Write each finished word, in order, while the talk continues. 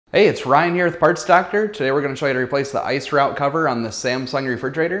Hey, it's Ryan here with Parts Doctor. Today we're going to show you how to replace the ice route cover on the Samsung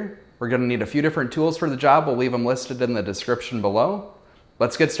refrigerator. We're going to need a few different tools for the job. We'll leave them listed in the description below.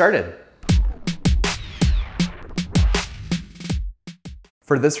 Let's get started.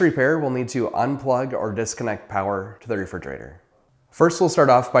 For this repair, we'll need to unplug or disconnect power to the refrigerator. First, we'll start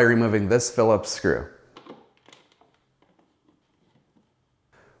off by removing this Phillips screw.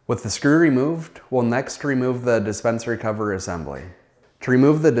 With the screw removed, we'll next remove the dispenser cover assembly. To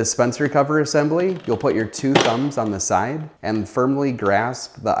remove the dispenser cover assembly, you'll put your two thumbs on the side and firmly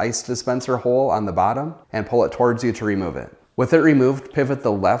grasp the ice dispenser hole on the bottom and pull it towards you to remove it. With it removed, pivot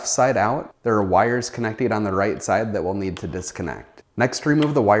the left side out. There are wires connecting on the right side that we'll need to disconnect. Next,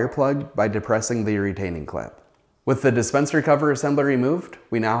 remove the wire plug by depressing the retaining clip. With the dispenser cover assembly removed,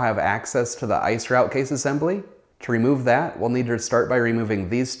 we now have access to the ice route case assembly. To remove that, we'll need to start by removing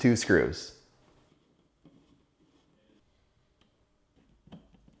these two screws.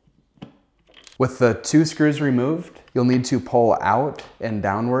 With the two screws removed, you'll need to pull out and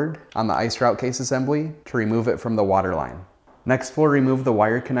downward on the ice route case assembly to remove it from the water line. Next, we'll remove the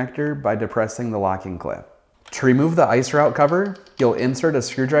wire connector by depressing the locking clip. To remove the ice route cover, you'll insert a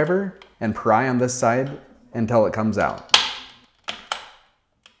screwdriver and pry on this side until it comes out.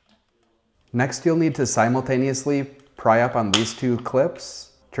 Next, you'll need to simultaneously pry up on these two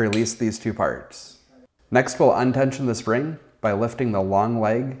clips to release these two parts. Next, we'll untension the spring by lifting the long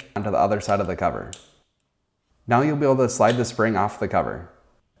leg onto the other side of the cover. Now you'll be able to slide the spring off the cover.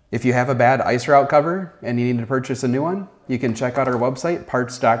 If you have a bad ice route cover and you need to purchase a new one, you can check out our website,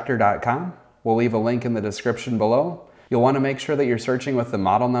 partsdoctor.com. We'll leave a link in the description below. You'll want to make sure that you're searching with the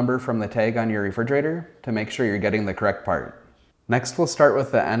model number from the tag on your refrigerator to make sure you're getting the correct part. Next, we'll start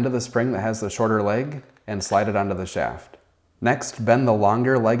with the end of the spring that has the shorter leg and slide it onto the shaft. Next, bend the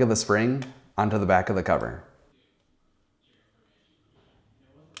longer leg of the spring onto the back of the cover.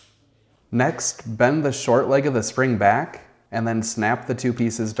 Next, bend the short leg of the spring back and then snap the two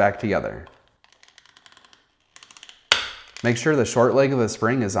pieces back together. Make sure the short leg of the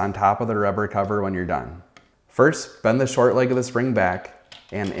spring is on top of the rubber cover when you're done. First, bend the short leg of the spring back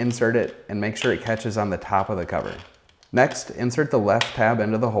and insert it and make sure it catches on the top of the cover. Next, insert the left tab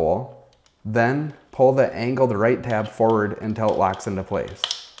into the hole, then pull the angled right tab forward until it locks into place.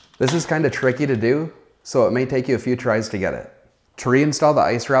 This is kind of tricky to do, so it may take you a few tries to get it. To reinstall the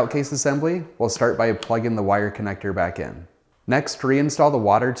ice route case assembly, we'll start by plugging the wire connector back in. Next, reinstall the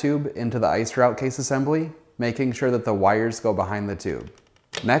water tube into the ice route case assembly, making sure that the wires go behind the tube.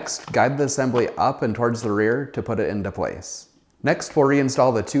 Next, guide the assembly up and towards the rear to put it into place. Next, we'll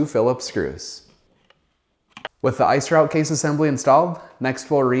reinstall the two Phillips screws. With the ice route case assembly installed,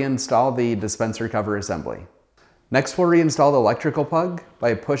 next we'll reinstall the dispenser cover assembly. Next, we'll reinstall the electrical plug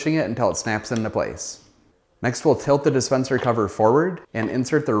by pushing it until it snaps into place. Next, we'll tilt the dispenser cover forward and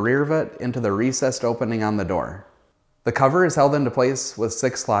insert the rear of it into the recessed opening on the door. The cover is held into place with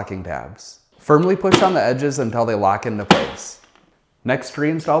 6 locking tabs. Firmly push on the edges until they lock into place. Next,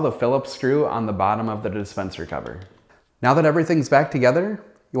 reinstall the Phillips screw on the bottom of the dispenser cover. Now that everything's back together,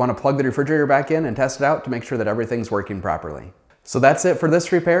 you want to plug the refrigerator back in and test it out to make sure that everything's working properly. So that's it for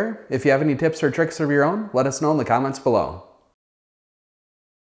this repair. If you have any tips or tricks of your own, let us know in the comments below.